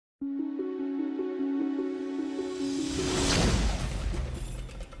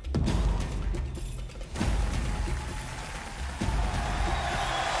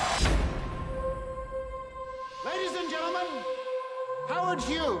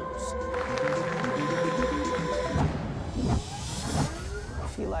lose.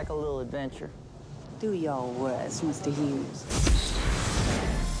 Feel like a little adventure. Do your worst, Mr. Hughes.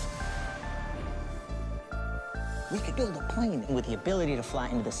 We could build a plane with the ability to fly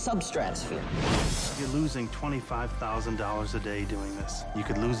into the substratosphere. You're losing $25,000 a day doing this. You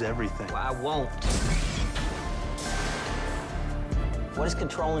could lose everything. Well, I won't. What does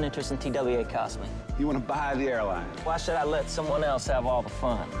controlling interest in TWA cost me? You want to buy the airline? Why should I let someone else have all the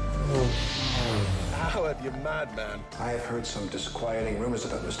fun? Howard, you madman. I have heard some disquieting rumors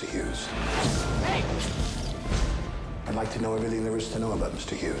about Mr. Hughes. Hey! I'd like to know everything there is to know about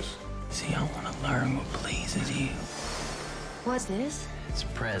Mr. Hughes. See, I want to learn what pleases you. What's this? It's a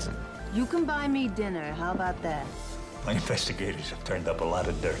present. You can buy me dinner. How about that? My investigators have turned up a lot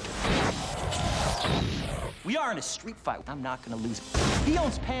of dirt. We are in a street fight. I'm not going to lose. He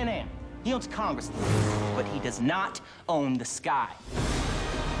owns Pan Am. He owns Congress. But he does not own the sky.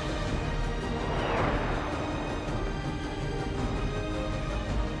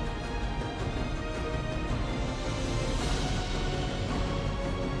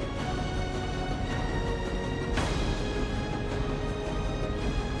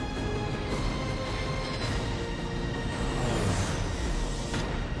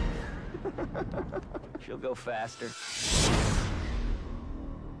 She'll go faster.